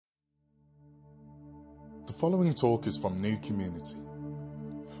following talk is from New Community.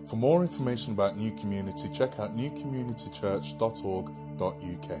 For more information about New Community, check out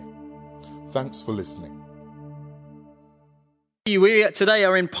newcommunitychurch.org.uk. Thanks for listening. We today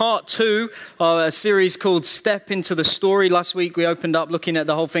are in part 2 of a series called Step Into the Story. Last week we opened up looking at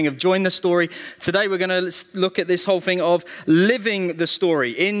the whole thing of join the story. Today we're going to look at this whole thing of living the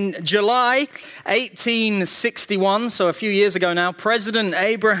story. In July 1861, so a few years ago now, President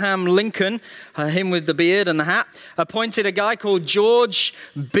Abraham Lincoln, him with the beard and the hat, appointed a guy called George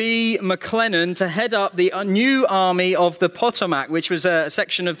B. McClellan to head up the new Army of the Potomac, which was a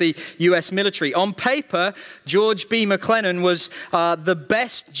section of the U.S. military. On paper, George B. McClellan was the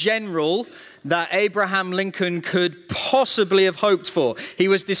best general that Abraham Lincoln could possibly have hoped for. He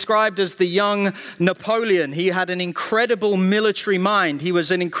was described as the young Napoleon. He had an incredible military mind. He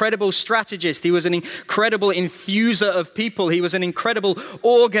was an incredible strategist. He was an incredible infuser of people. He was an incredible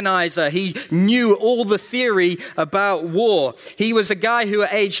organizer. He knew all the theory about war. He was a guy who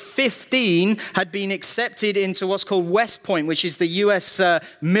at age 15 had been accepted into what's called West Point, which is the U.S.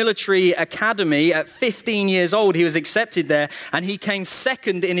 military academy. At 15 years old, he was accepted there, and he came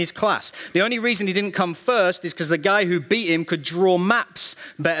second in his class. The only reason he didn't come first is because the guy who beat him could draw maps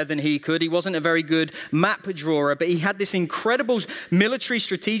better than he could. He wasn't a very good map drawer, but he had this incredible military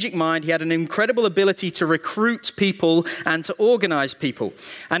strategic mind. He had an incredible ability to recruit people and to organize people.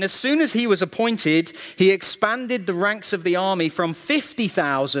 And as soon as he was appointed, he expanded the ranks of the army from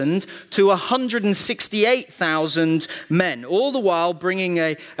 50,000 to 168,000 men, all the while bringing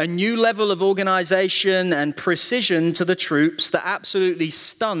a new level of organization and precision to the troops that absolutely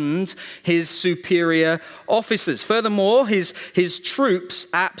stunned his superior officers. Furthermore, his troops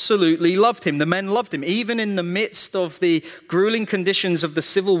absolutely loved him. The men loved him. Even in the midst of the grueling conditions of the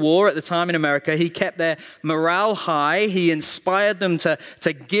Civil War at the time in America, he kept their morale high. He inspired them to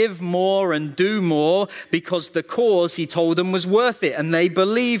give more and do more because the cause, he told them, was worth it, and they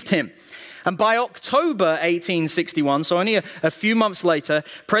believed him. And by October 1861, so only a few months later,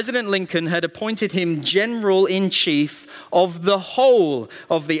 President Lincoln had appointed him General-in-Chief of the whole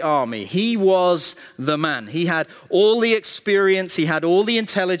of the army. He was the man. He had all the experience, he had all the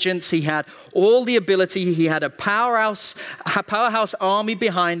intelligence, he had all the ability. He had a powerhouse army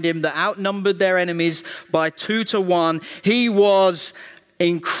behind him that outnumbered their enemies by 2-1. He was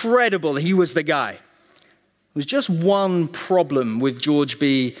incredible. He was the guy. There was just one problem with George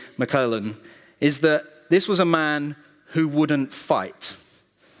B. McClellan, is that this was a man who wouldn't fight.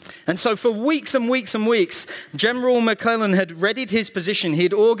 And so for weeks and weeks and weeks, General McClellan had readied his position. He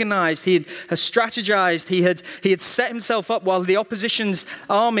had organized, he had strategized, he had set himself up while the opposition's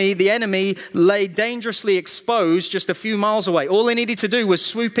army, the enemy, lay dangerously exposed just a few miles away. All they needed to do was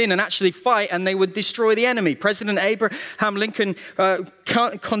swoop in and actually fight, and they would destroy the enemy. President Abraham Lincoln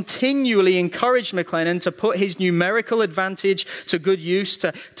continually encouraged McClellan to put his numerical advantage to good use,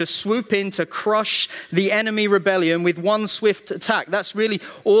 to swoop in, to crush the enemy rebellion with one swift attack. That's really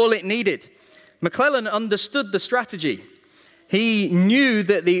all it needed. McClellan understood the strategy. He knew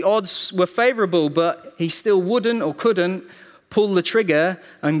that the odds were favorable, but he still wouldn't or couldn't pull the trigger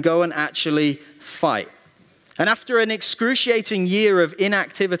and go and actually fight. And after an excruciating year of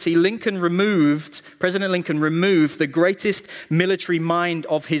inactivity, President Lincoln removed the greatest military mind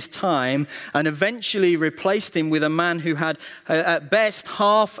of his time and eventually replaced him with a man who had, at best,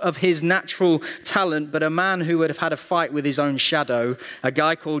 half of his natural talent, but a man who would have had a fight with his own shadow, a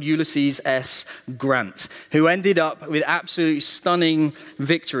guy called Ulysses S. Grant, who ended up with absolutely stunning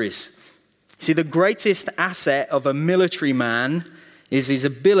victories. See, the greatest asset of a military man is his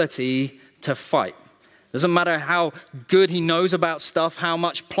ability to fight. Doesn't matter how good he knows about stuff, how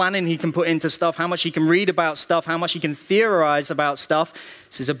much planning he can put into stuff, how much he can read about stuff, how much he can theorize about stuff.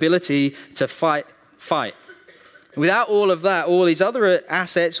 It's his ability to fight. Without all of that, all these other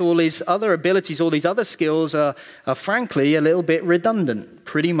assets, all these other abilities, all these other skills are frankly a little bit redundant,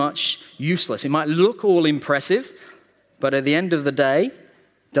 pretty much useless. It might look all impressive, but at the end of the day,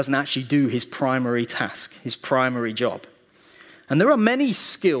 it doesn't actually do his primary task, his primary job. And there are many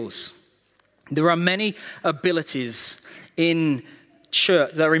skills, there are many abilities in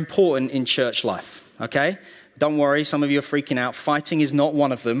church that are important in church life, okay? Don't worry, some of you are freaking out. Fighting is not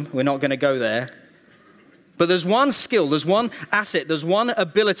one of them. We're not going to go there. But there's one skill, there's one asset, there's one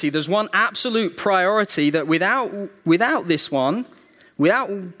ability, there's one absolute priority that without this one, without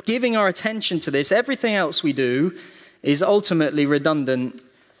giving our attention to this, everything else we do is ultimately redundant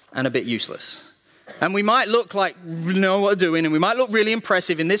and a bit useless. And we might look like we know what we're doing, and we might look really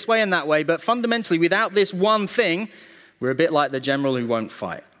impressive in this way and that way, but fundamentally, without this one thing, we're a bit like the general who won't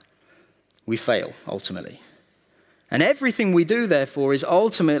fight. We fail, ultimately. And everything we do, therefore, is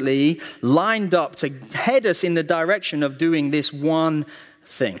ultimately lined up to head us in the direction of doing this one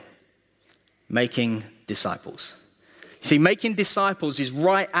thing, making disciples. See, making disciples is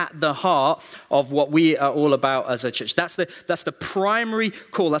right at the heart of what we are all about as a church. That's the primary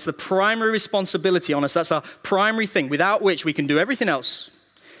call. That's the primary responsibility on us. That's our primary thing, without which we can do everything else.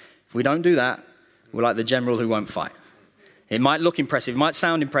 If we don't do that, we're like the general who won't fight. It might look impressive, it might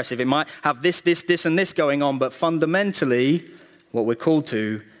sound impressive, it might have this, and this going on, but fundamentally, what we're called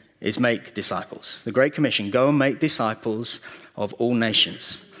to is make disciples. The Great Commission, go and make disciples of all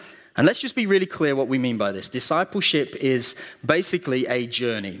nations. And let's just be really clear what we mean by this. Discipleship is basically a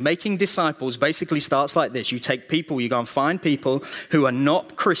journey. Making disciples basically starts like this. You take people, you go and find people who are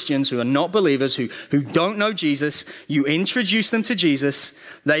not Christians, who are not believers, who don't know Jesus. You introduce them to Jesus.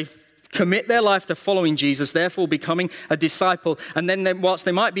 They commit their life to following Jesus, therefore becoming a disciple. And then whilst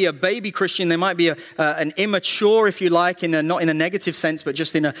they might be a baby Christian, they might be an immature, if you like, not in a negative sense, but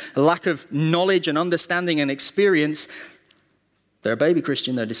just in a lack of knowledge and understanding and experience. They're a baby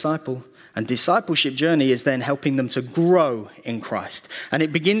Christian, they're a disciple. And discipleship journey is then helping them to grow in Christ. And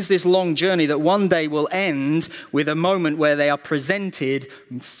it begins this long journey that one day will end with a moment where they are presented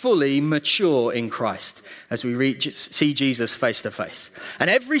fully mature in Christ as we see Jesus face to face. And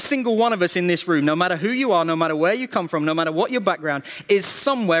every single one of us in this room, no matter who you are, no matter where you come from, no matter what your background, is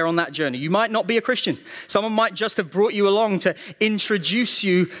somewhere on that journey. You might not be a Christian. Someone might just have brought you along to introduce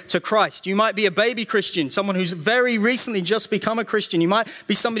you to Christ. You might be a baby Christian, someone who's very recently just become a Christian. You might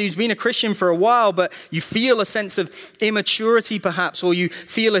be somebody who's been a Christian for a while, but you feel a sense of immaturity perhaps, or you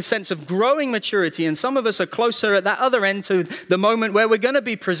feel a sense of growing maturity. And some of us are closer at that other end to the moment where we're going to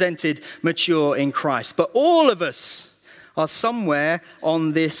be presented mature in Christ. But all of us are somewhere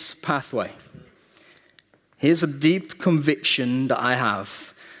on this pathway. Here's a deep conviction that I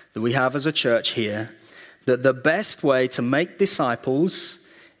have, that we have as a church here, that the best way to make disciples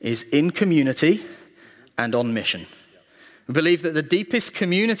is in community and on mission. We believe that the deepest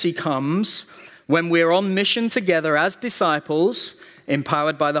community comes when we're on mission together as disciples,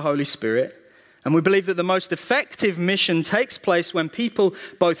 empowered by the Holy Spirit. And we believe that the most effective mission takes place when people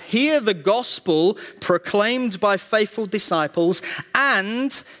both hear the gospel proclaimed by faithful disciples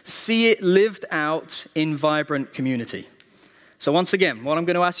and see it lived out in vibrant community. So once again, what I'm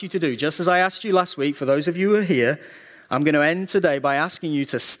going to ask you to do, just as I asked you last week, for those of you who are here, I'm going to end today by asking you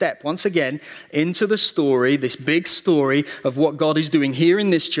to step once again into the story, this big story of what God is doing here in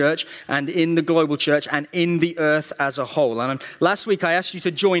this church and in the global church and in the earth as a whole. And last week I asked you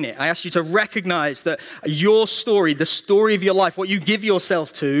to join it. I asked you to recognize that your story, the story of your life, what you give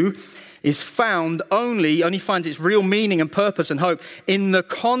yourself to, is only finds its real meaning and purpose and hope in the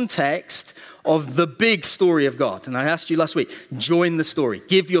context of the big story of God. And I asked you last week, join the story.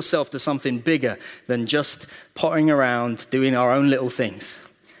 Give yourself to something bigger than just potting around doing our own little things.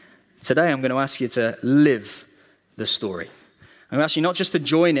 Today I'm going to ask you to live the story. I'm going to ask you not just to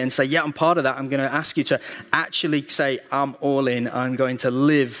join it and say, yeah, I'm part of that. I'm going to ask you to actually say, I'm all in. I'm going to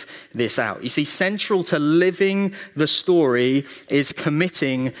live this out. You see, central to living the story is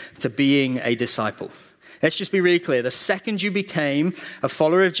committing to being a disciple. Let's just be really clear. The second you became a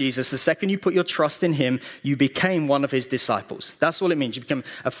follower of Jesus, the second you put your trust in him, you became one of his disciples. That's all it means. You become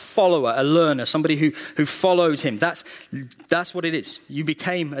a follower, a learner, somebody who follows him. That's what it is. You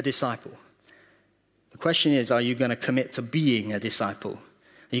became a disciple. The question is, are you going to commit to being a disciple?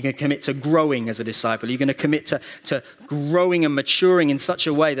 Are you going to commit to growing as a disciple? Are you going to commit to growing and maturing in such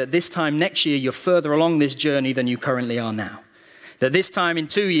a way that this time next year you're further along this journey than you currently are now? That this time in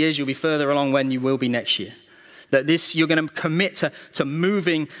 2 years, you'll be further along when you will be next year. That you're going to commit to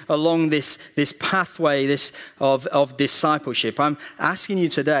moving along this pathway of discipleship. I'm asking you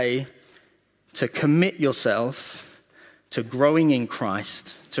today to commit yourself to growing in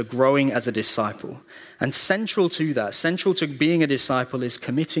Christ, to growing as a disciple. And central to that, central to being a disciple, is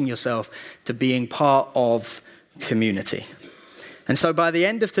committing yourself to being part of community. And so by the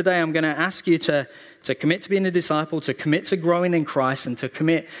end of today, I'm going to ask you to commit to being a disciple, to commit to growing in Christ, and to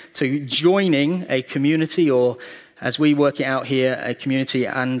commit to joining a community, or as we work it out here, a community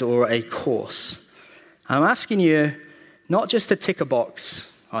and or a course. I'm asking you not just to tick a box.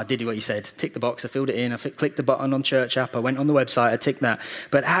 Oh, I did what you said. Tick the box. I filled it in. I clicked the button on Church App. I went on the website. I ticked that.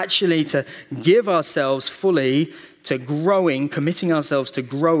 But actually to give ourselves fully to growing, committing ourselves to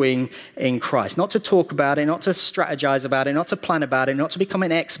growing in Christ. Not to talk about it, not to strategize about it, not to plan about it, not to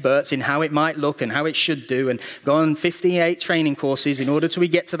becoming experts in how it might look and how it should do and go on 58 training courses in order to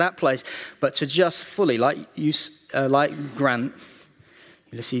get to that place, but to just fully, like Grant,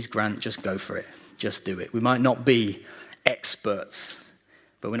 Ulysses Grant, just go for it. Just do it. We might not be experts,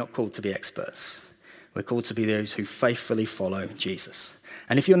 but we're not called to be experts. We're called to be those who faithfully follow Jesus.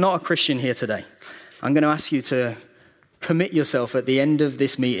 And if you're not a Christian here today, I'm going to ask you to commit yourself at the end of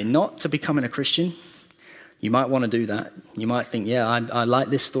this meeting, not to becoming a Christian. You might want to do that. You might think, yeah, I like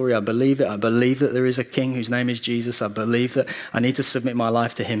this story. I believe it. I believe that there is a king whose name is Jesus. I believe that I need to submit my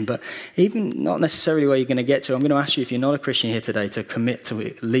life to him. But even not necessarily where you're going to get to, I'm going to ask you, if you're not a Christian here today, to commit to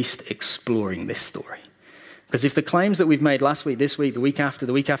at least exploring this story. Because if the claims that we've made last week, this week, the week after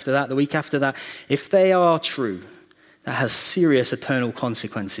that, the week after that, if they are true, that has serious eternal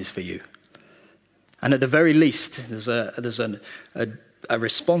consequences for you. And at the very least, there's a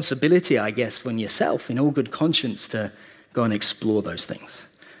responsibility, I guess, from yourself in all good conscience to go and explore those things.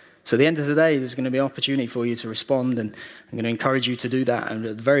 So at the end of the day, there's going to be an opportunity for you to respond, and I'm going to encourage you to do that. And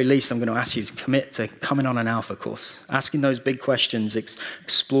at the very least, I'm going to ask you to commit to coming on an Alpha course, asking those big questions,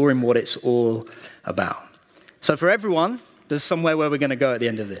 exploring what it's all about. So for everyone, there's somewhere where we're going to go at the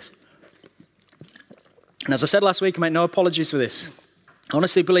end of this. And as I said last week, I make no apologies for this. I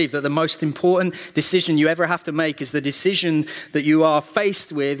honestly believe that the most important decision you ever have to make is the decision that you are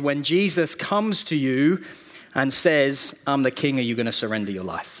faced with when Jesus comes to you and says, I'm the king, are you going to surrender your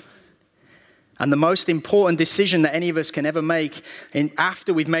life? And the most important decision that any of us can ever make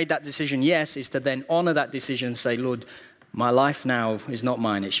after we've made that decision, yes, is to then honor that decision and say, Lord, my life now is not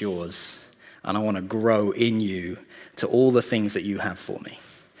mine, it's yours. And I want to grow in you to all the things that you have for me.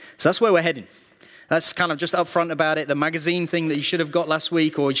 So that's where we're heading. That's kind of just upfront about it. The magazine thing that you should have got last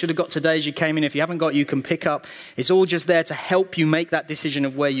week or you should have got today as you came in. If you haven't got, you can pick up. It's all just there to help you make that decision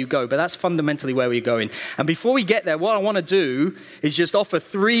of where you go. But that's fundamentally where we're going. And before we get there, what I want to do is just offer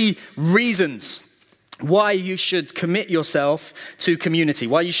 3 reasons why you should commit yourself to community,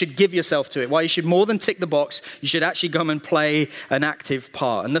 why you should give yourself to it, why you should more than tick the box, you should actually come and play an active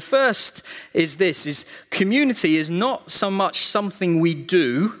part. And the first is this, is community is not so much something we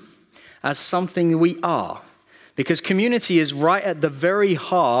do as something we are. Because community is right at the very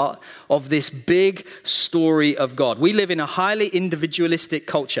heart of this big story of God. We live in a highly individualistic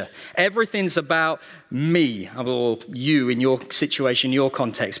culture. Everything's about me, or you in your situation, your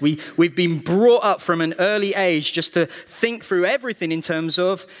context. We've been brought up from an early age just to think through everything in terms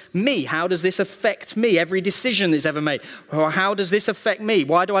of me. How does this affect me? Every decision that's ever made. Or how does this affect me?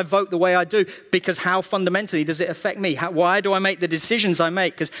 Why do I vote the way I do? Because how fundamentally does it affect me? Why do I make the decisions I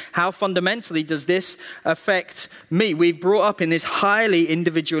make? Because how fundamentally does this affect me? We've brought up in this highly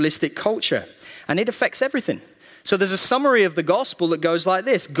individualistic culture, and it affects everything. So there's a summary of the gospel that goes like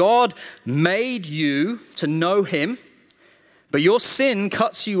this. God made you to know him, but your sin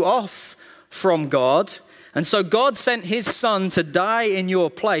cuts you off from God. And so God sent his son to die in your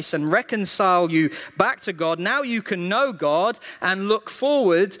place and reconcile you back to God. Now you can know God and look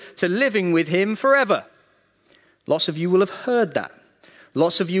forward to living with him forever. Lots of you will have heard that.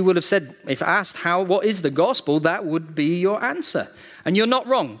 Lots of you will have said, if asked what is the gospel, that would be your answer. And you're not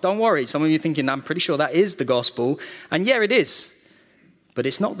wrong. Don't worry. Some of you are thinking, I'm pretty sure that is the gospel. And yeah, it is. But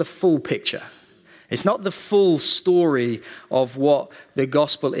it's not the full picture. It's not the full story of what the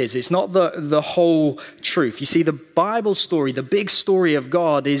gospel is. It's not the whole truth. You see, the Bible story, the big story of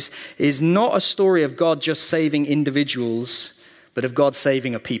God is not a story of God just saving individuals, but of God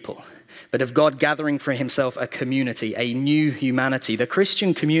saving a people. But of God gathering for himself a community, a new humanity. The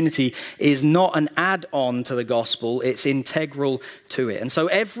Christian community is not an add-on to the gospel, it's integral to it. And so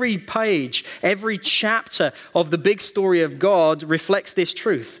every page, every chapter of the big story of God reflects this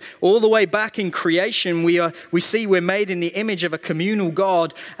truth. All the way back in creation, we see we're made in the image of a communal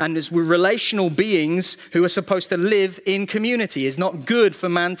God, and as we're relational beings who are supposed to live in community. It's not good for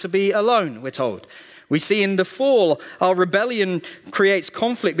man to be alone, we're told. We see in the fall, our rebellion creates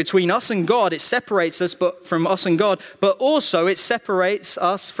conflict between us and God. It separates us from us and God, but also it separates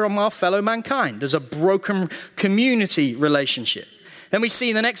us from our fellow mankind. There's a broken community relationship. Then we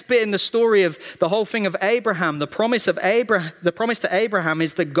see the next bit in the story of the whole thing of Abraham. The promise to Abraham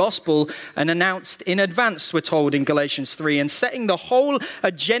is the gospel and announced in advance, we're told in Galatians 3. And setting the whole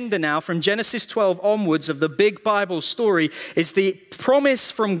agenda now from Genesis 12 onwards of the big Bible story is the promise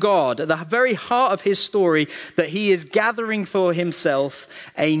from God at the very heart of his story that he is gathering for himself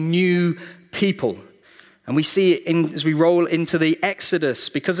a new people. And we see it as we roll into the Exodus.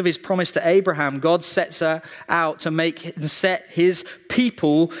 Because of his promise to Abraham, God sets out to set his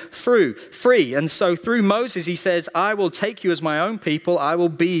people free. And so through Moses, he says, I will take you as my own people. I will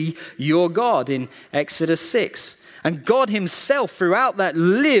be your God in Exodus 6. And God himself throughout that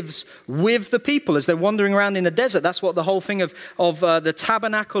lives with the people as they're wandering around in the desert. That's what the whole thing of the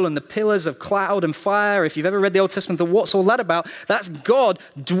tabernacle and the pillars of cloud and fire. If you've ever read the Old Testament, what's all that about? That's God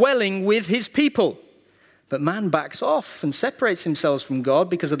dwelling with his people. But man backs off and separates themselves from God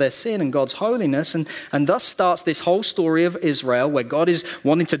because of their sin and God's holiness. And thus starts this whole story of Israel, where God is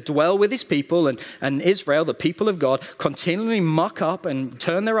wanting to dwell with his people, and Israel, the people of God, continually muck up and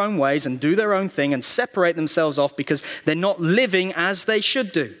turn their own ways and do their own thing and separate themselves off because they're not living as they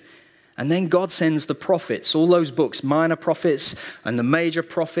should do. And then God sends the prophets, all those books, minor prophets and the major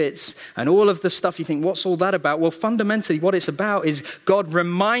prophets, and all of the stuff. You think, what's all that about? Well, fundamentally, what it's about is God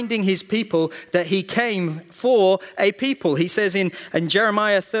reminding his people that he came for a people. He says in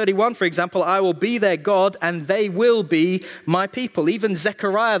Jeremiah 31, for example, I will be their God and they will be my people. Even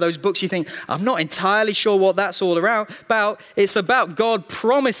Zechariah, those books, you think, I'm not entirely sure what that's all about. It's about God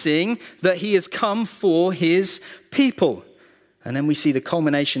promising that he has come for his people. And then we see the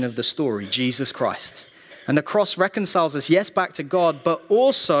culmination of the story, Jesus Christ. And the cross reconciles us, yes, back to God, but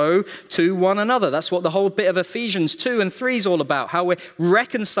also to one another. That's what the whole bit of Ephesians 2 and 3 is all about, how we're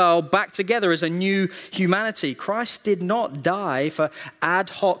reconciled back together as a new humanity. Christ did not die for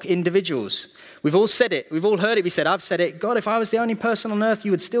ad hoc individuals. We've all said it. We've all heard it. We said, I've said it. God, if I was the only person on earth, you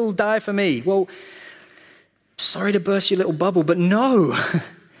would still die for me. Well, sorry to burst your little bubble, but no.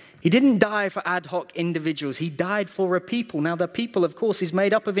 He didn't die for ad hoc individuals. He died for a people. Now, the people, of course, is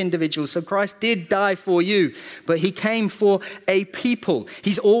made up of individuals. So Christ did die for you, but he came for a people.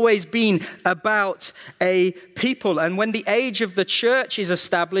 He's always been about a people. And when the age of the church is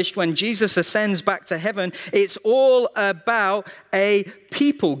established, when Jesus ascends back to heaven, it's all about a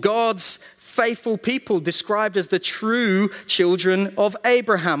people. God's faithful people described as the true children of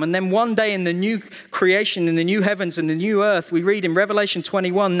Abraham. And then one day in the new creation, in the new heavens and the new earth, we read in Revelation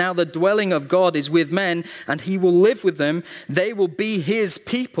 21, now the dwelling of God is with men and he will live with them. They will be his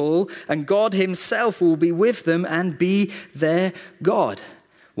people and God himself will be with them and be their God.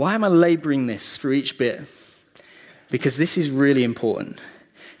 Why am I laboring this through each bit? Because this is really important.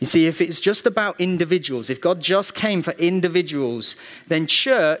 You see, if it's just about individuals, if God just came for individuals, then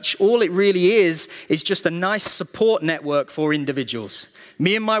church, all it really is just a nice support network for individuals.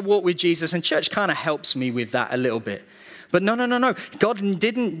 Me and my walk with Jesus, and church kind of helps me with that a little bit. But no.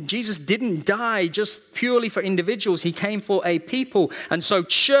 Jesus didn't die just purely for individuals. He came for a people. And so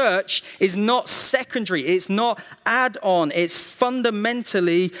church is not secondary. It's not add-on. It's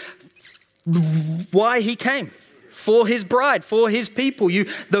fundamentally why he came. For his bride, for his people.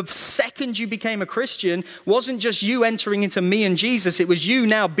 The second you became a Christian wasn't just you entering into me and Jesus. It was you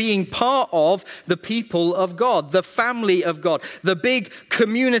now being part of the people of God, the family of God, the big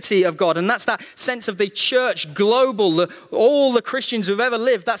community of God. And that's that sense of the church global, all the Christians who've ever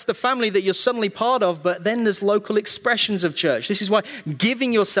lived. That's the family that you're suddenly part of. But then there's local expressions of church. This is why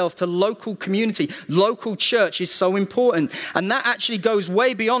giving yourself to local community, local church is so important. And that actually goes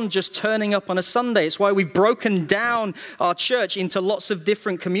way beyond just turning up on a Sunday. It's why we've broken down our church into lots of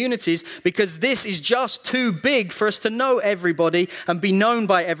different communities, because this is just too big for us to know everybody and be known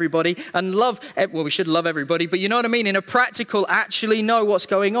by everybody and love. Well, we should love everybody, but you know what I mean? In a practical, actually know what's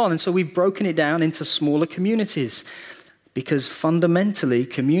going on. And so we've broken it down into smaller communities, because fundamentally,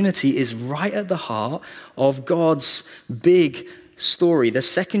 community is right at the heart of God's big story. The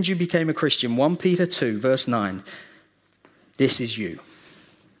second you became a Christian, 1 Peter 2, verse 9, this is you.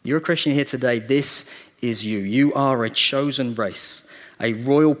 You're a Christian here today. This is you. You are a chosen race, a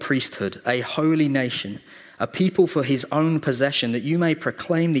royal priesthood, a holy nation, a people for his own possession, that you may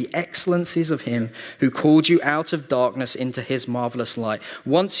proclaim the excellencies of him who called you out of darkness into his marvelous light.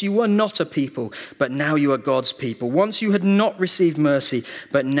 Once you were not a people, but now you are God's people. Once you had not received mercy,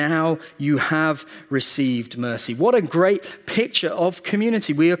 but now you have received mercy. What a great picture of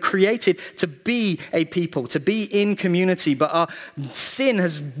community. We are created to be a people, to be in community, but our sin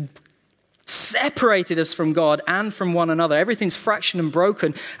has separated us from God and from one another. Everything's fractured and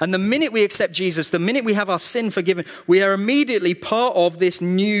broken. And the minute we accept Jesus, the minute we have our sin forgiven, we are immediately part of this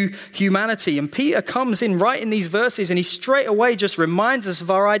new humanity. And Peter comes in right in these verses and he straight away just reminds us of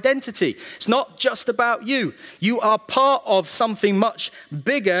our identity. It's not just about you. You are part of something much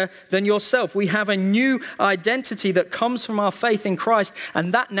bigger than yourself. We have a new identity that comes from our faith in Christ,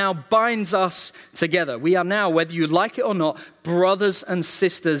 and that now binds us together. We are now, whether you like it or not, brothers and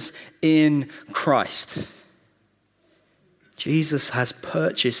sisters in Christ. Jesus has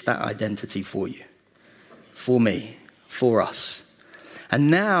purchased that identity for you, for me, for us.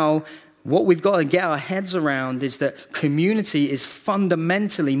 And now what we've got to get our heads around is that community is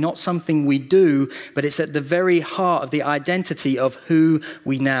fundamentally not something we do, but it's at the very heart of the identity of who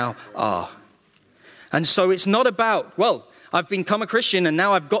we now are. And so it's not about, well, I've become a Christian and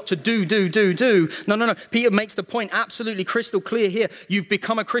now I've got to do. No. Peter makes the point absolutely crystal clear here. You've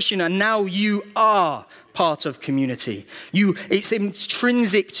become a Christian and now you are part of community. It's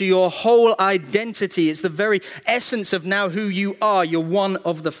intrinsic to your whole identity. It's the very essence of now who you are. You're one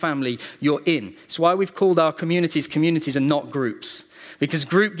of the family. You're in. It's why we've called our communities and not groups. Because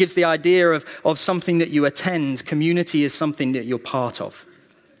group gives the idea of something that you attend. Community is something that you're part of.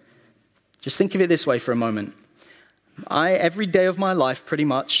 Just think of it this way for a moment. Every day of my life, pretty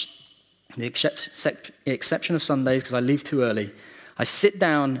much, the exception of Sundays because I leave too early, I sit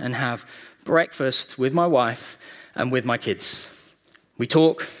down and have breakfast with my wife and with my kids. We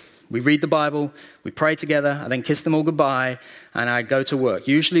talk, we read the Bible, we pray together, I then kiss them all goodbye, and I go to work,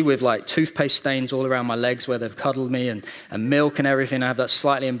 usually with like toothpaste stains all around my legs where they've cuddled me and milk and everything. I have that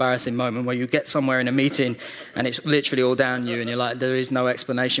slightly embarrassing moment where you get somewhere in a meeting and it's literally all down you and you're like, there is no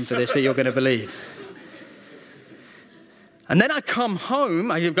explanation for this that you're going to believe. And then I come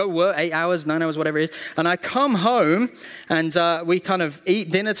home, I go work 8 hours, 9 hours, whatever it is, and I come home and we kind of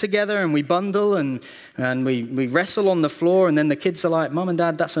eat dinner together and we bundle and we wrestle on the floor, and then the kids are like, Mum and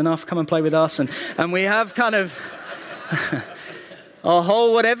Dad, that's enough, come and play with us. And we have kind of a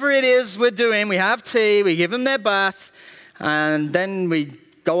whole whatever it is we're doing, we have tea, we give them their bath, and then we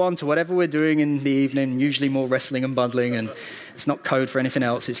go on to whatever we're doing in the evening, usually more wrestling and bundling, and it's not code for anything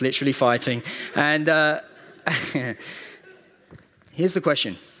else, it's literally fighting. And here's the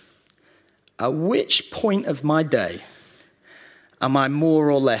question. At which point of my day am I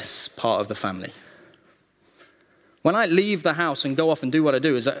more or less part of the family? When I leave the house and go off and do what I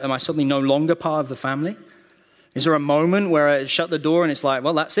do, am I suddenly no longer part of the family? Is there a moment where I shut the door and it's like,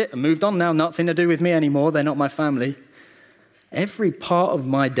 well, that's it, I moved on now, nothing to do with me anymore, they're not my family? Every part of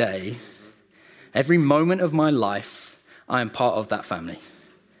my day, every moment of my life, I am part of that family.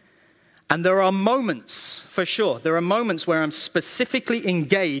 And there are moments, for sure, there are moments where I'm specifically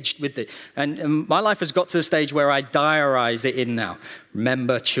engaged with it. And my life has got to the stage where I diarize it in now.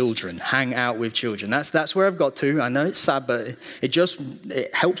 Remember children, hang out with children. That's where I've got to. I know it's sad, but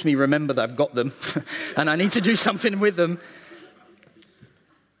it helps me remember that I've got them. And I need to do something with them.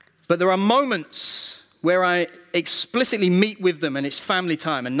 But there are moments where I explicitly meet with them and it's family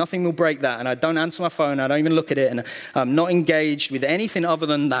time and nothing will break that. And I don't answer my phone, I don't even look at it, and I'm not engaged with anything other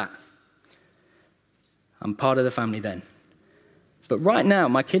than that. I'm part of the family then. But right now,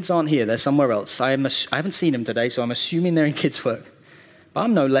 my kids aren't here. They're somewhere else. I haven't seen them today, so I'm assuming they're in kids' work. But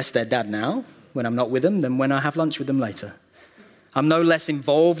I'm no less their dad now when I'm not with them than when I have lunch with them later. I'm no less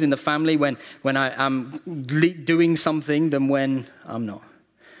involved in the family when I'm doing something than when I'm not.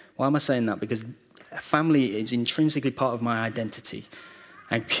 Why am I saying that? Because family is intrinsically part of my identity.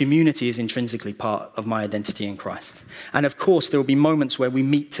 And community is intrinsically part of my identity in Christ. And of course, there will be moments where we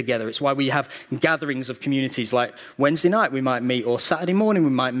meet together. It's why we have gatherings of communities, like Wednesday night we might meet, or Saturday morning we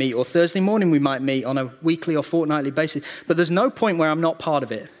might meet, or Thursday morning we might meet on a weekly or fortnightly basis. But there's no point where I'm not part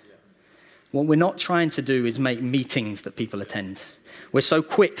of it. What we're not trying to do is make meetings that people attend. We're so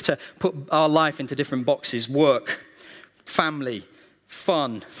quick to put our life into different boxes: work, family,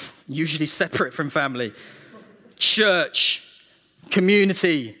 fun, usually separate from family, church,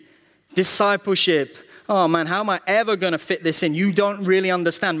 community, discipleship. Oh man, how am I ever going to fit this in? You don't really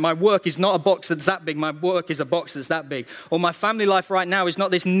understand. My work is not a box that's that big. My work is a box that's that big. Or my family life right now is not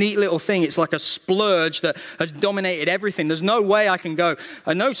this neat little thing. It's like a splurge that has dominated everything. There's no way I can go.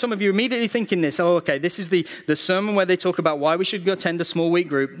 I know some of you immediately thinking this. Oh, okay, this is the sermon where they talk about why we should go attend a small week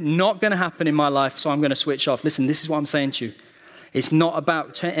group. Not going to happen in my life, so I'm going to switch off. Listen, this is what I'm saying to you. It's not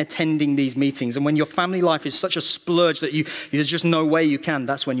about attending these meetings. And when your family life is such a splurge that there's just no way you can,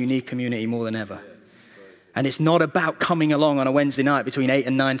 that's when you need community more than ever. And it's not about coming along on a Wednesday night between 8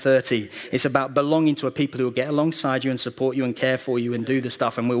 and 9:30. It's about belonging to a people who will get alongside you and support you and care for you and do the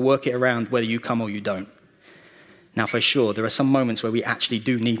stuff, and we'll work it around whether you come or you don't. Now, for sure, there are some moments where we actually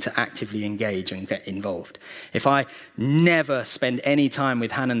do need to actively engage and get involved. If I never spend any time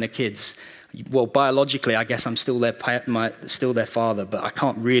with Hannah and the kids, well, biologically, I guess I'm still their father, but I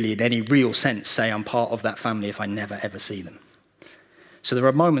can't really, in any real sense, say I'm part of that family if I never, ever see them. So there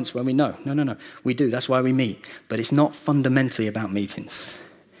are moments when we know, no, we do. That's why we meet. But it's not fundamentally about meetings.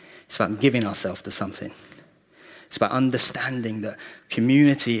 It's about giving ourselves to something. It's about understanding that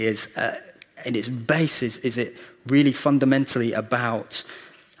community is, in its basis, is it really fundamentally about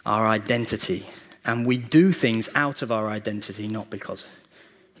our identity. And we do things out of our identity, not because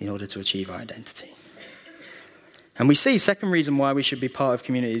in order to achieve our identity. And we see, second reason why we should be part of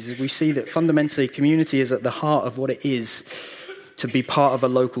communities, is we see that fundamentally community is at the heart of what it is to be part of a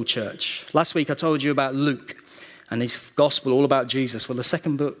local church. Last week I told you about Luke. and his gospel all about Jesus. Well, the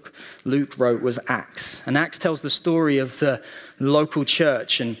second book Luke wrote was Acts. And Acts tells the story of the local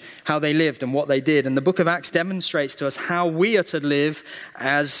church and how they lived and what they did. And the book of Acts demonstrates to us how we are to live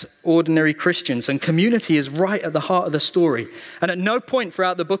as ordinary Christians. And community is right at the heart of the story. And at no point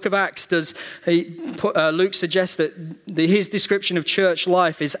throughout the book of Acts does Luke suggest that his description of church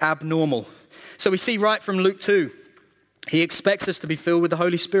life is abnormal. So we see right from Luke 2, he expects us to be filled with the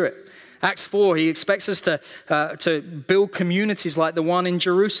Holy Spirit. Acts 4, he expects us to build communities like the one in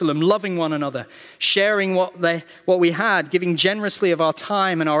Jerusalem, loving one another, sharing what we had, giving generously of our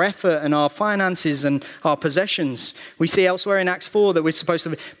time and our effort and our finances and our possessions. We see elsewhere in Acts 4 that we're supposed to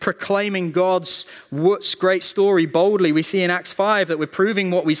be proclaiming God's great story boldly. We see in Acts 5 that we're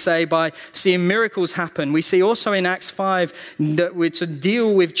proving what we say by seeing miracles happen. We see also in Acts 5 that we're to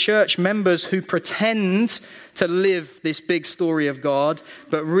deal with church members who pretend to live this big story of God,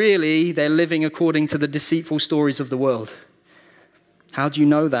 but really they're living according to the deceitful stories of the world. How do you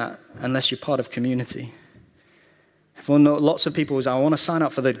know that unless you're part of community? Lots of people say, I want to sign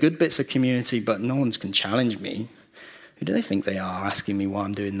up for the good bits of community, but no one can challenge me. Who do they think they are asking me why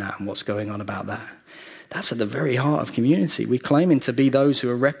I'm doing that and what's going on about that? That's at the very heart of community. We're claiming to be those who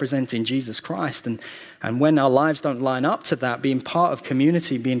are representing Jesus Christ. And when our lives don't line up to that, being part of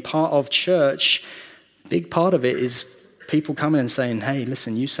community, being part of church, big part of it is people coming and saying, hey,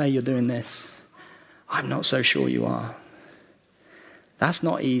 listen, you say you're doing this. I'm not so sure you are. That's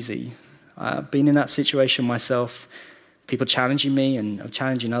not easy. I've been in that situation myself. People challenging me and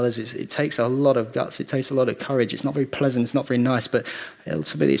challenging others. It takes a lot of guts. It takes a lot of courage. It's not very pleasant. It's not very nice. But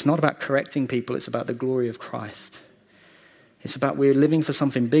ultimately, it's not about correcting people. It's about the glory of Christ. It's about we're living for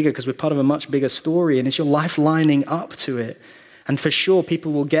something bigger because we're part of a much bigger story. And it's your life lining up to it. And for sure,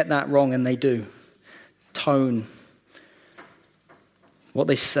 people will get that wrong, and they do. Tone, what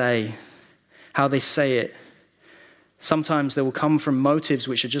they say, how they say it. Sometimes they will come from motives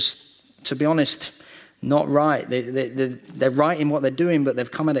which are just, to be honest, not right. They're right in what they're doing, but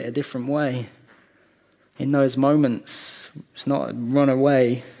they've come at it a different way. In those moments, it's not run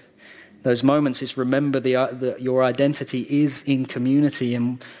away. Those moments, it's remember your identity is in community,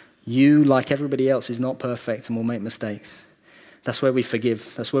 and you, like everybody else, is not perfect and will make mistakes. That's where we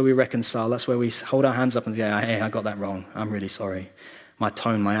forgive. That's where we reconcile. That's where we hold our hands up and go, hey, I got that wrong. I'm really sorry. My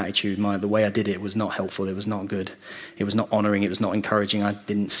tone, my attitude, the way I did it was not helpful. It was not good. It was not honoring. It was not encouraging. I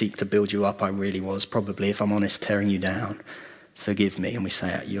didn't seek to build you up. I really was probably, if I'm honest, tearing you down. Forgive me. And we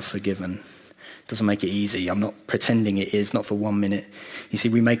say, you're forgiven. It doesn't make it easy. I'm not pretending it is, not for 1 minute. You see,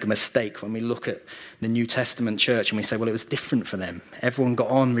 we make a mistake when we look at the New Testament church and we say, well, it was different for them. Everyone got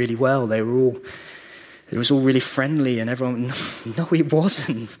on really well. It was all really friendly, and everyone, no, it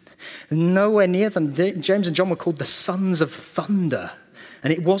wasn't. Nowhere near them. James and John were called the sons of thunder,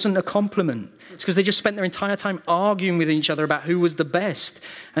 and it wasn't a compliment. It's because they just spent their entire time arguing with each other about who was the best.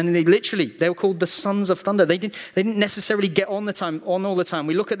 And they were called the sons of thunder. They didn't necessarily get on all the time.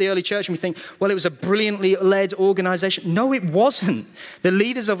 We look at the early church and we think, well, it was a brilliantly led organization. No, it wasn't. The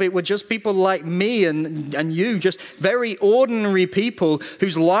leaders of it were just people like me and you, just very ordinary people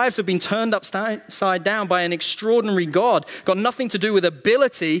whose lives have been turned upside down by an extraordinary God. Got nothing to do with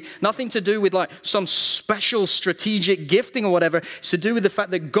ability, nothing to do with like some special strategic gifting or whatever. It's to do with the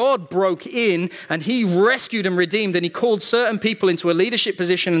fact that God broke in and he rescued and redeemed, and he called certain people into a leadership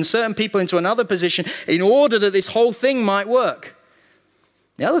position and certain people into another position in order that this whole thing might work.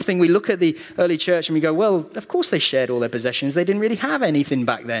 The other thing, we look at the early church and we go, well, of course they shared all their possessions. They didn't really have anything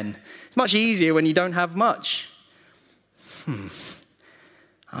back then. It's much easier when you don't have much.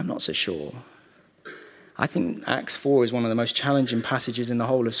 I'm not so sure. I think Acts 4 is one of the most challenging passages in the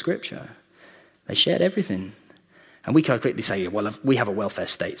whole of Scripture. They shared everything. And we can quickly say, well, we have a welfare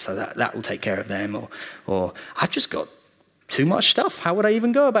state, so that will take care of them. Or I've just got too much stuff. How would I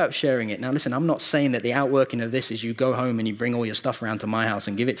even go about sharing it? Now, listen, I'm not saying that the outworking of this is you go home and you bring all your stuff around to my house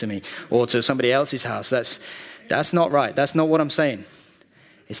and give it to me, or to somebody else's house. That's not right. That's not what I'm saying.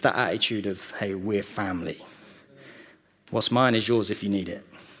 It's that attitude of, hey, we're family. What's mine is yours if you need it.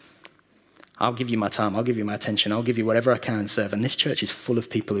 I'll give you my time. I'll give you my attention. I'll give you whatever I can serve. And this church is full of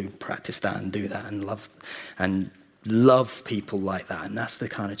people who practice that and do that and love people like that. And that's the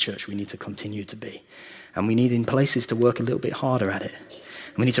kind of church we need to continue to be. And we need in places to work a little bit harder at it.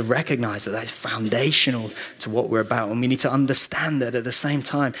 And we need to recognize that is foundational to what we're about. And we need to understand that at the same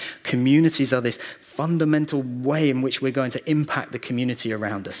time, communities are this fundamental way in which we're going to impact the community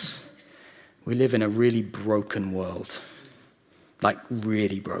around us. We live in a really broken world. Like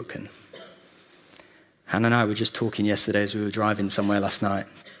really broken. Hannah and I were just talking yesterday as we were driving somewhere last night.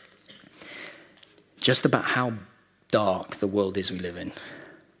 Just about how dark the world is we live in.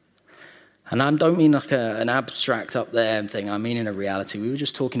 And I don't mean like an abstract up there thing. I mean in a reality. We were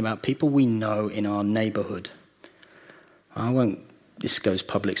just talking about people we know in our neighborhood. This goes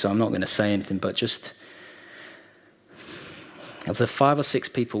public, so I'm not going to say anything, but just of the 5 or 6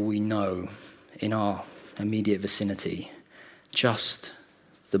 people we know in our immediate vicinity, just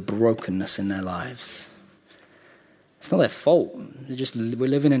the brokenness in their lives. It's not their fault. We're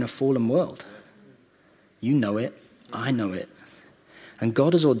living in a fallen world. You know it. I know it. And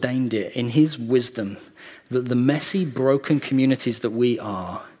God has ordained it in his wisdom that the messy, broken communities that we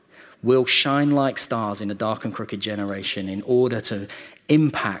are will shine like stars in a dark and crooked generation in order to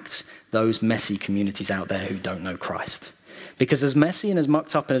impact those messy communities out there who don't know Christ. Because as messy and as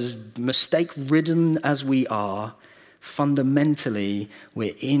mucked up and as mistake-ridden as we are, fundamentally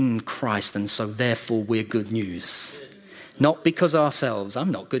we're in Christ, and so therefore we're good news. Not because ourselves,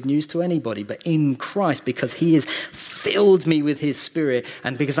 I'm not good news to anybody, but in Christ, because he has filled me with his Spirit,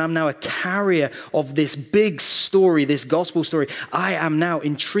 and because I'm now a carrier of this big story, this gospel story, I am now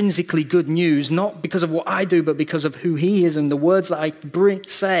intrinsically good news, not because of what I do, but because of who he is and the words that I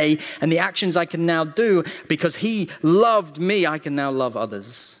say and the actions I can now do. Because he loved me, I can now love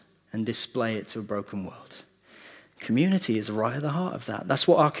others and display it to a broken world. Community is right at the heart of that. That's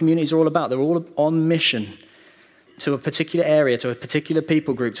what our communities are all about. They're all on mission to a particular area, to a particular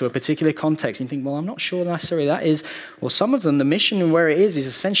people group, to a particular context. And you think, well, I'm not sure necessarily that is. Well, some of them, the mission and where it is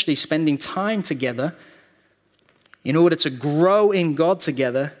essentially spending time together in order to grow in God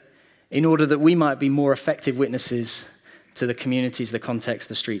together, in order that we might be more effective witnesses to the communities, the context,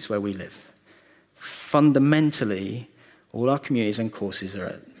 the streets where we live. Fundamentally, all our communities and courses are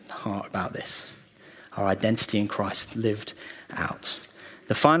at the heart about this. Our identity in Christ lived out.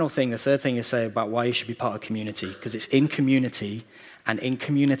 The final thing, the third thing to say about why you should be part of community, because it's in community and in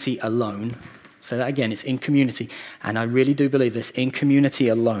community alone. Say that again, it's in community. And I really do believe this, in community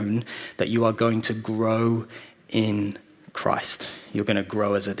alone, that you are going to grow in Christ. You're going to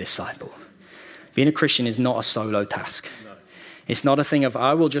grow as a disciple. Being a Christian is not a solo task. No. It's not a thing of,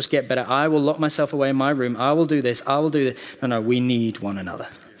 I will just get better. I will lock myself away in my room. I will do this. I will do this. No, we need one another.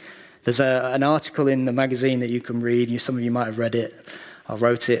 There's an article in the magazine that you can read. Some of you might have read it. I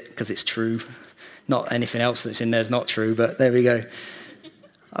wrote it because it's true. Not anything else that's in there is not true, but there we go.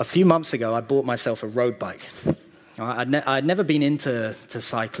 A few months ago, I bought myself a road bike. I'd never been into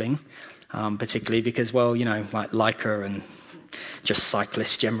cycling, particularly because, well, like Leica and just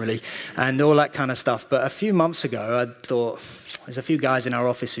cyclists generally and all that kind of stuff. But a few months ago, I thought, there's a few guys in our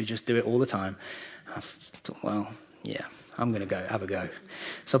office who just do it all the time. I thought, well, yeah, I'm going to have a go.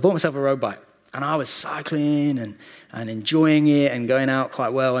 So I bought myself a road bike. And I was cycling and enjoying it and going out quite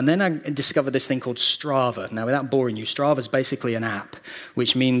well. And then I discovered this thing called Strava. Now, without boring you, Strava is basically an app,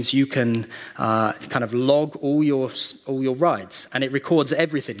 which means you can kind of log all your rides. And it records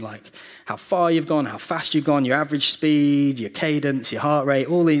everything, like how far you've gone, how fast you've gone, your average speed, your cadence, your heart rate,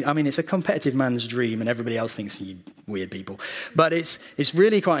 all these. I mean, it's a competitive man's dream, and everybody else thinks you weird people. But it's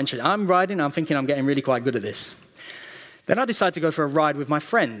really quite interesting. I'm riding, I'm thinking I'm getting really quite good at this. Then I decided to go for a ride with my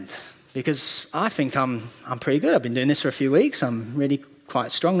friend, because I think I'm pretty good. I've been doing this for a few weeks. I'm really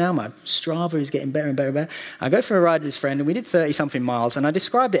quite strong now. My Strava is getting better and better and better. I go for a ride with this friend, and we did 30-something miles, and I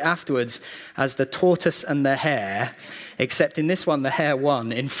described it afterwards as the tortoise and the hare, except in this one, the hare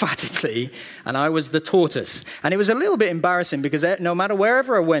won emphatically, and I was the tortoise. And it was a little bit embarrassing because no matter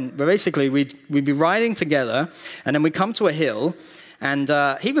wherever I went, basically we'd be riding together, and then we'd come to a hill, and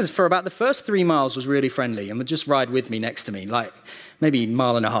he was, for about the first 3 miles, was really friendly and would just ride with me next to me, like maybe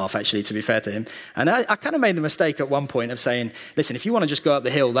 1.5 miles, actually, to be fair to him. And I kind of made the mistake at one point of saying, listen, if you want to just go up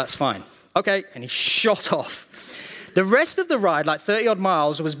the hill, that's fine. Okay, and he shot off. The rest of the ride, like 30-odd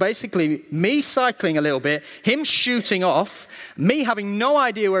miles, was basically me cycling a little bit, him shooting off, me having no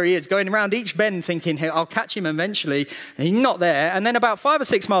idea where he is, going around each bend thinking, hey, I'll catch him eventually, and he's not there. And then about 5 or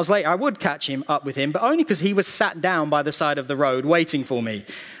 6 miles later, I would catch him up with him, but only because he was sat down by the side of the road waiting for me.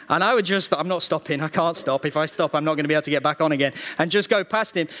 And I would just, I'm not stopping, I can't stop. If I stop, I'm not going to be able to get back on again, and just go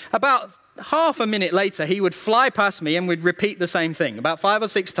past him. About half a minute later, he would fly past me and we'd repeat the same thing, about 5 or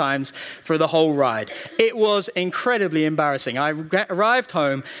 6 times for the whole ride. It was incredibly embarrassing. I arrived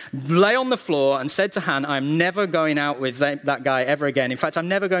home, lay on the floor and said to Han, I'm never going out with that guy ever again. In fact, I'm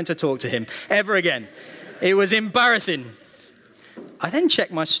never going to talk to him ever again. It was embarrassing. I then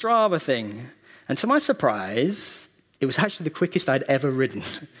checked my Strava thing, and to my surprise, it was actually the quickest I'd ever ridden.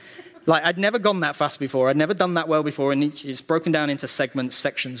 Like, I'd never gone that fast before. I'd never done that well before. And it's broken down into segments,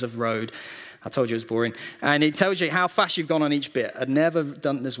 sections of road. I told you it was boring. And it tells you how fast you've gone on each bit. I'd never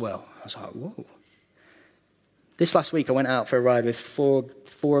done it as well. I was like, whoa. This last week, I went out for a ride with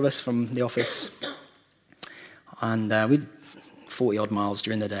four of us from the office. And we 40 odd miles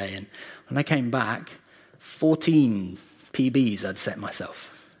during the day. And when I came back, 14 PBs I'd set myself.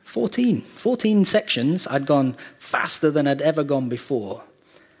 14 sections. I'd gone faster than I'd ever gone before.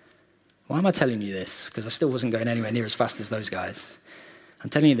 Why am I telling you this? Because I still wasn't going anywhere near as fast as those guys. I'm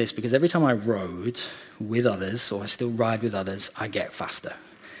telling you this because every time I rode with others, or I still ride with others, I get faster.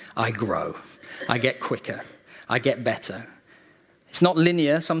 I grow. I get quicker. I get better. It's not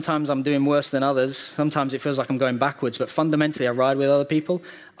linear. Sometimes I'm doing worse than others. Sometimes it feels like I'm going backwards. But fundamentally, I ride with other people,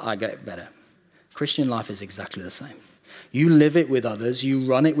 I get better. Christian life is exactly the same. You live it with others, you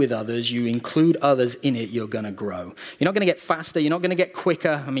run it with others, you include others in it, you're going to grow. You're not going to get faster, you're not going to get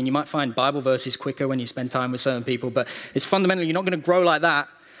quicker. I mean, you might find Bible verses quicker when you spend time with certain people, but it's fundamentally, you're not going to grow like that,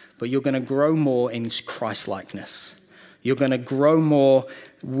 but you're going to grow more in Christ-likeness. You're going to grow more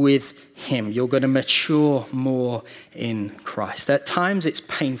with him. You're going to mature more in Christ. At times, it's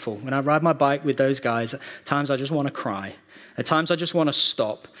painful. When I ride my bike with those guys, at times I just want to cry. At times, I just want to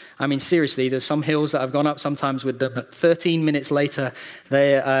stop. I mean, seriously, there's some hills that I've gone up sometimes with them. 13 minutes later,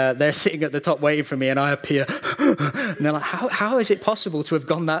 they're sitting at the top waiting for me, and I appear. And they're like, how is it possible to have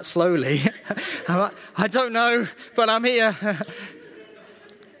gone that slowly? I'm like, I don't know, but I'm here.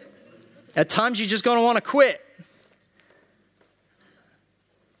 At times, you're just going to want to quit.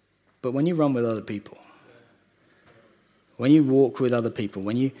 But when you run with other people, when you walk with other people,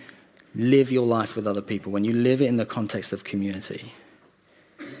 when you live your life with other people, when you live it in the context of community,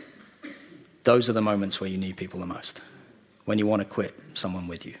 those are the moments where you need people the most. When you want to quit, someone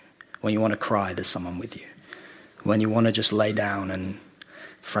with you. When you want to cry, there's someone with you. When you want to just lay down and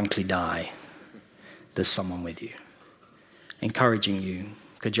frankly die, there's someone with you. Encouraging you,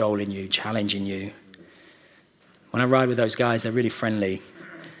 cajoling you, challenging you. When I ride with those guys, they're really friendly,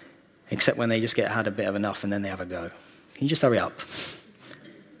 except when they just had a bit of enough and then they have a go. Can you just hurry up?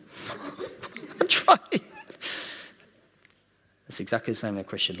 I'm trying. It's exactly the same in the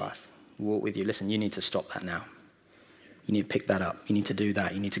Christian life. Walk with you. Listen, you need to stop that now. You need to pick that up. You need to do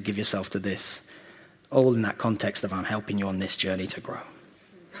that. You need to give yourself to this. All in that context of I'm helping you on this journey to grow.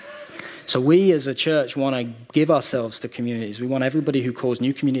 So we as a church want to give ourselves to communities. We want everybody who calls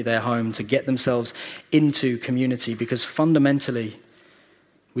New Community their home to get themselves into community, because fundamentally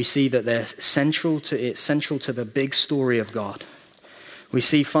we see that it's central to the big story of God. We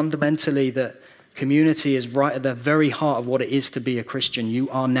see fundamentally that community is right at the very heart of what it is to be a Christian. You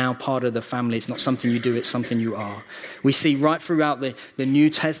are now part of the family. It's not something you do, it's something you are. We see right throughout the New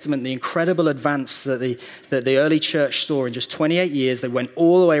Testament the incredible advance that the early church saw in just 28 years. They went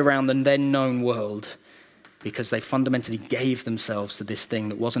all the way around the then known world because they fundamentally gave themselves to this thing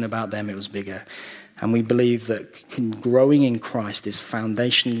that wasn't about them, it was bigger. And we believe that growing in Christ is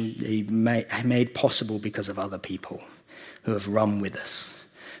foundationally made possible because of other people who have run with us,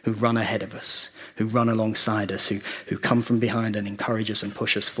 who run ahead of us, who run alongside us, who come from behind and encourage us and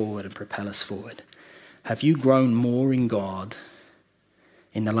push us forward and propel us forward. Have you grown more in God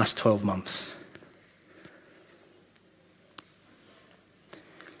in the last 12 months?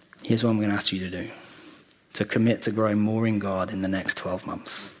 Here's what I'm going to ask you to do. To commit to growing more in God in the next 12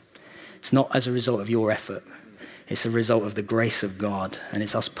 months. It's not as a result of your effort. It's a result of the grace of God, and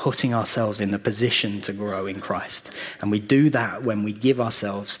it's us putting ourselves in the position to grow in Christ. And we do that when we give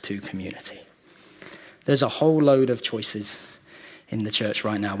ourselves to community. There's a whole load of choices in the church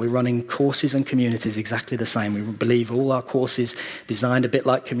right now. We're running courses and communities exactly the same. We believe all our courses designed a bit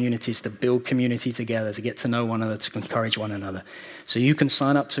like communities to build community together, to get to know one another, to encourage one another. So you can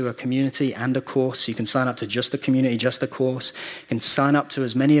sign up to a community and a course. You can sign up to just a community, just a course. You can sign up to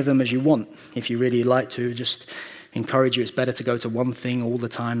as many of them as you want if you really like to. Just encourage you, it's better to go to one thing all the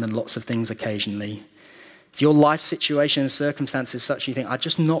time than lots of things occasionally. If your life situation and circumstance is such you think, I'm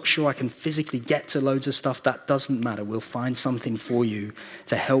just not sure I can physically get to loads of stuff, that doesn't matter. We'll find something for you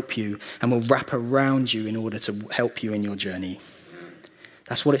to help you, and we'll wrap around you in order to help you in your journey.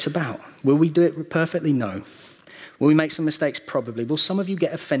 That's what it's about. Will we do it perfectly? No. Will we make some mistakes? Probably. Will some of you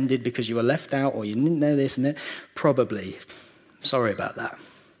get offended because you were left out or you didn't know this and that? Probably. Sorry about that.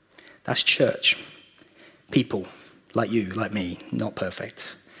 That's church. People like you, like me, not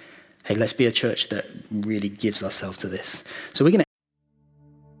perfect. Hey, let's be a church that really gives ourselves to this. So we're going to...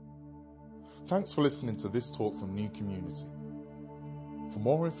 Thanks for listening to this talk from New Community. For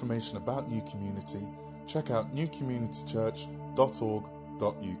more information about New Community, check out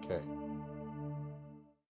newcommunitychurch.org.uk.